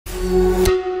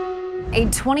A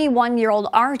 21-year-old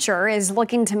archer is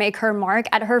looking to make her mark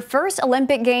at her first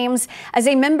Olympic Games as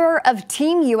a member of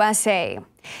Team USA.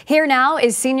 Here now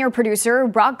is senior producer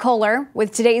Brock Kohler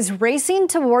with today's Racing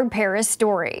Toward Paris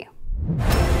story.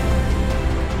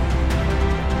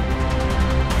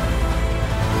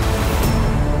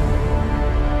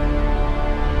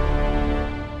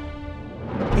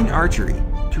 In archery,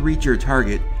 to reach your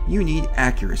target, you need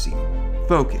accuracy,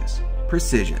 focus,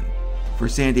 precision. For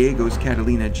San Diego's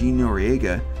Catalina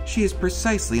Gnoriega, she is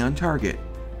precisely on target,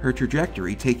 her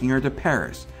trajectory taking her to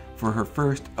Paris for her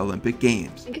first Olympic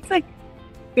Games. I think it's like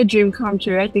a dream come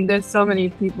true. I think there's so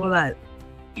many people that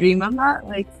dream of that,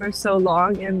 like for so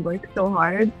long and work so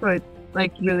hard, but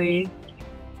like really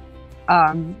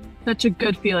such a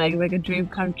good feeling, like a dream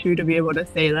come true to be able to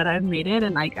say that I've made it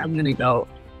and like I'm gonna go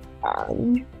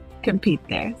compete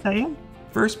there. So yeah.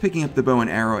 First picking up the bow and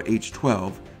arrow at age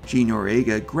 12,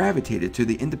 Gnoriega gravitated to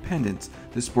the independence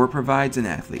the sport provides an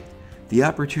athlete, the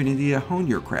opportunity to hone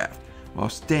your craft while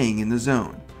staying in the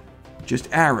zone. Just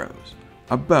arrows,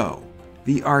 a bow,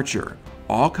 the archer,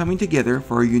 all coming together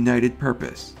for a united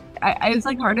purpose. It's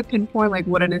like hard to pinpoint like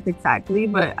what it is exactly,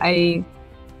 but I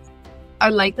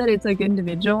like that it's like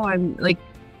individual. I'm like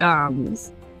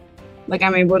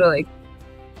I'm able to like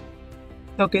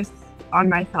focus on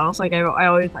myself. Like I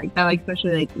always like that, like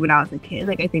especially like when I was a kid,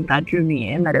 like I think that drew me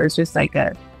in, that it was just like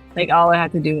all I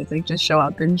had to do was like just show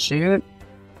up and shoot.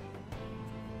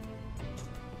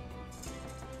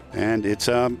 And it's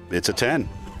a 10.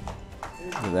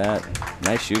 Look at that.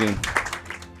 Nice shooting.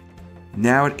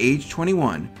 Now at age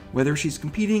 21, whether she's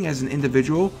competing as an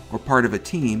individual or part of a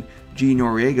team,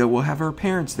 Gnoriega will have her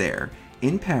parents there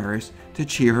in Paris to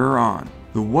cheer her on,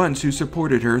 the ones who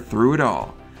supported her through it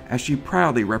all, as she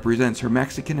proudly represents her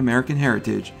Mexican-American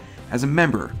heritage as a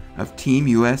member of Team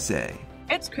USA.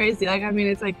 It's crazy. Like, I mean,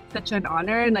 it's like such an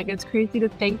honor, and like it's crazy to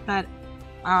think that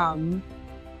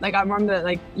like I'm on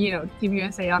the Team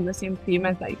USA, on the same team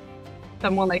as like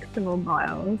someone like Simone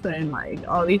Biles and like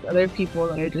all these other people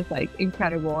that are just like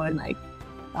incredible, and like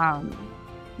I'm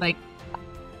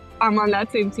on that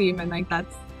same team, and like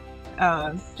that's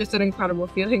just an incredible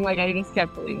feeling. Like I just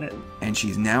can't believe it. And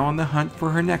she's now on the hunt for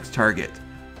her next target,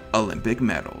 Olympic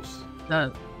medals.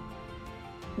 The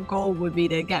goal would be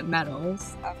to get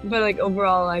medals, but like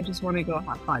overall I just want to go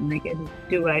have fun, like, and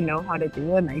do what I know how to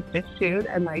do, and like just shoot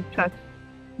and like trust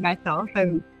myself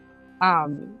and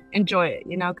enjoy it,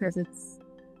 because it's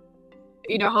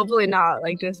hopefully not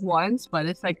like just once, but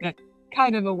it's like a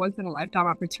kind of a once in a lifetime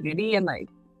opportunity, and like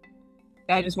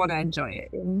I just want to enjoy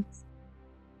it.